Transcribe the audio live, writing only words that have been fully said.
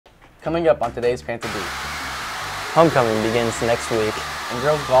Coming up on today's Panther Beat. Homecoming begins next week. And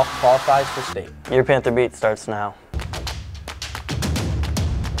girls golf qualifies for state. Your Panther Beat starts now.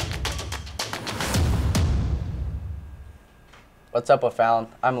 What's up, O'Fallon?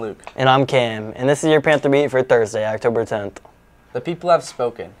 I'm Luke. And I'm Cam, and this is your Panther Beat for Thursday, October 10th. The people have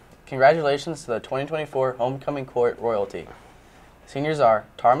spoken. Congratulations to the 2024 Homecoming Court royalty. Seniors are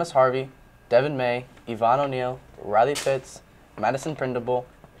Tarmas Harvey, Devin May, Yvonne O'Neill, Riley Pitts, Madison Prindable,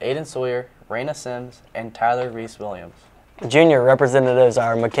 Aiden Sawyer, Raina Sims, and Tyler Reese-Williams. Junior representatives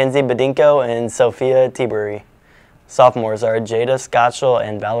are Mackenzie Badinko and Sophia Tiberi. Sophomores are Jada Scotchell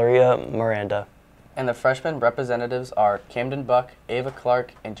and Valeria Miranda. And the freshman representatives are Camden Buck, Ava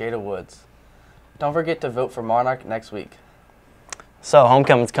Clark, and Jada Woods. Don't forget to vote for Monarch next week. So,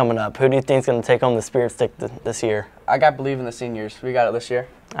 homecoming's coming up. Who do you think is going to take home the Spirit Stick this year? I got to believe in the seniors. We got it this year.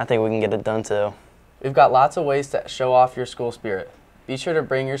 I think we can get it done too. We've got lots of ways to show off your school spirit. Be sure to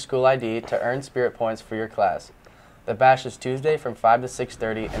bring your school ID to earn spirit points for your class. The bash is Tuesday from 5 to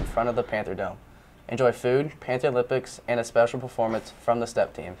 6:30 in front of the Panther Dome. Enjoy food, Panther Olympics, and a special performance from the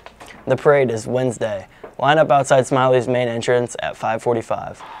step team. The parade is Wednesday. Line up outside Smiley's main entrance at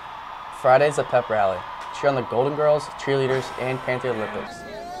 5:45. Friday's a pep rally. Cheer on the Golden Girls, cheerleaders, and Panther Olympics.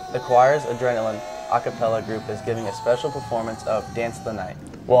 The choir's Adrenaline a cappella group is giving a special performance of Dance of the Night.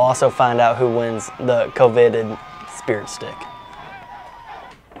 We'll also find out who wins the coveted Spirit Stick.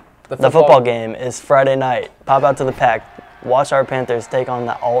 The football game is Friday night. Pop out to the Pack. Watch our Panthers take on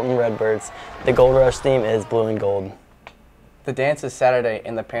the Alton Redbirds. The Gold Rush theme is blue and gold. The dance is Saturday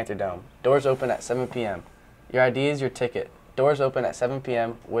in the Panther Dome. Doors open at 7 p.m. Your ID is your ticket. Doors open at 7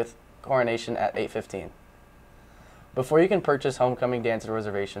 p.m. with coronation at 8:15. Before you can purchase homecoming dance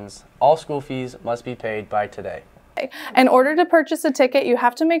reservations, all school fees must be paid by today. In order to purchase a ticket, you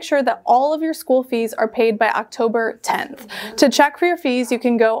have to make sure that all of your school fees are paid by October 10th. To check for your fees, you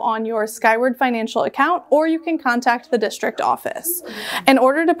can go on your Skyward Financial account or you can contact the district office. In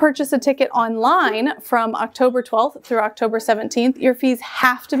order to purchase a ticket online from October 12th through October 17th, your fees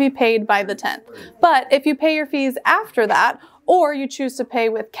have to be paid by the 10th. But if you pay your fees after that, or you choose to pay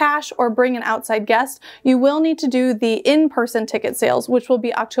with cash or bring an outside guest, you will need to do the in-person ticket sales, which will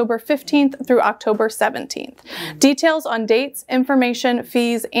be October 15th through October 17th. Details on dates, information,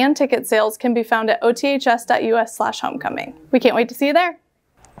 fees, and ticket sales can be found at oths.us/homecoming. We can't wait to see you there.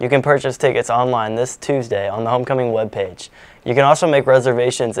 You can purchase tickets online this Tuesday on the homecoming webpage. You can also make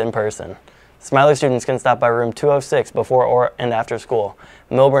reservations in person. Smiley students can stop by room 206 before or and after school.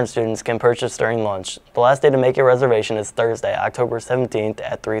 Milburn students can purchase during lunch. The last day to make your reservation is Thursday, October 17th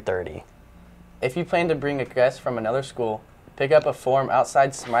at 3:30. If you plan to bring a guest from another school, pick up a form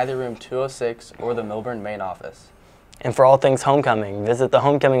outside Smiley room 206 or the Milburn main office. And for all things homecoming, visit the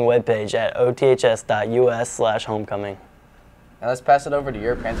homecoming webpage at oths.us/homecoming. Now let's pass it over to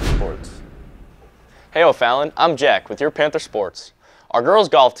your Panther Sports. Hey O'Fallon, I'm Jack with your Panther Sports. Our girls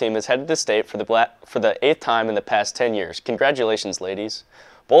golf team has headed to state for the 8th time in the past 10 years. Congratulations, ladies.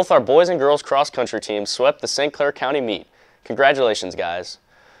 Both our boys and girls cross-country teams swept the St. Clair County meet. Congratulations, guys.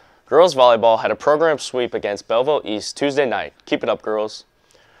 Girls volleyball had a program sweep against Belleville East Tuesday night. Keep it up, girls.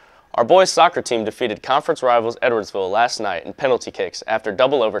 Our boys soccer team defeated conference rivals Edwardsville last night in penalty kicks after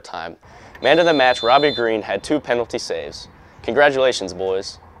double overtime. Man of the match, Robbie Green, had 2 penalty saves. Congratulations,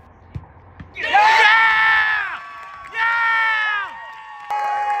 boys. Yeah!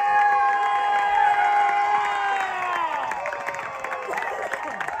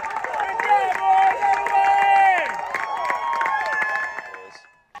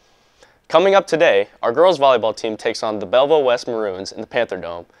 Coming up today, our girls volleyball team takes on the Belleville West Maroons in the Panther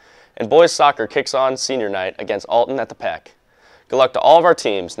Dome, and boys soccer kicks on senior night against Alton at the Peck. Good luck to all of our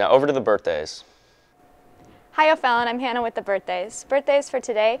teams. Now over to the birthdays. Hi O'Fallon, I'm Hannah with the birthdays. Birthdays for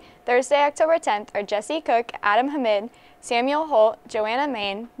today, Thursday, October 10th, are Jesse Cook, Adam Hamid, Samuel Holt, Joanna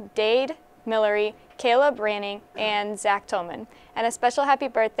Main, Dade Millery, Caleb Branning, and Zach Tolman. And a special happy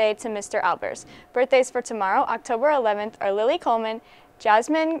birthday to Mr. Albers. Birthdays for tomorrow, October 11th, are Lily Coleman,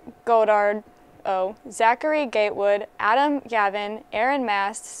 Jasmine Godard, Zachary Gatewood, Adam Gavin, Aaron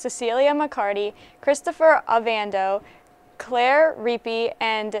Mast, Cecilia McCarty, Christopher Avando, Claire Reapy,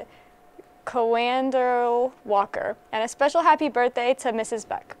 and Coander Walker. And a special happy birthday to Mrs.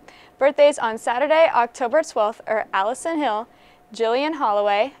 Beck. Birthdays on Saturday, October 12th are Allison Hill, Jillian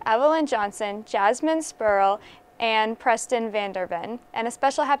Holloway, Evelyn Johnson, Jasmine Spurl, and Preston Vanderven. And a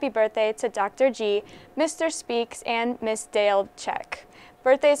special happy birthday to Dr. G, Mr. Speaks, and Miss Dale Check.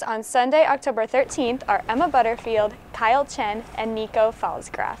 Birthdays on Sunday, October 13th are Emma Butterfield, Kyle Chen, and Nico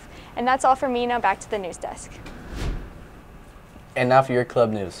Falsgraf. And that's all for me. Now back to the news desk. And now for your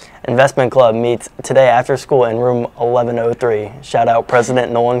club news. Investment Club meets today after school in room 1103. Shout out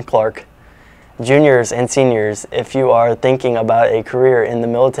President Nolan Clark. Juniors and seniors, if you are thinking about a career in the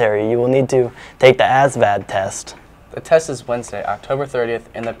military, you will need to take the ASVAB test. The test is Wednesday, October 30th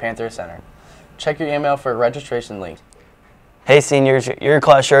in the Panther Center. Check your email for a registration link. Hey seniors, your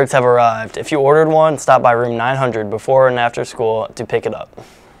class shirts have arrived. If you ordered one, stop by room 900 before and after school to pick it up.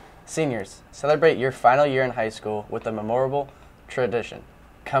 Seniors, celebrate your final year in high school with a memorable tradition.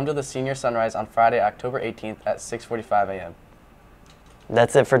 Come to the Senior Sunrise on Friday, October 18th at 6:45 a.m.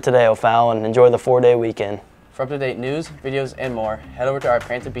 That's it for today, O'Fallon. Enjoy the 4-day weekend. For up-to-date news, videos, and more, head over to our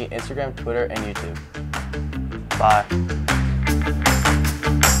Panther Beat Instagram, Twitter, and YouTube. Bye.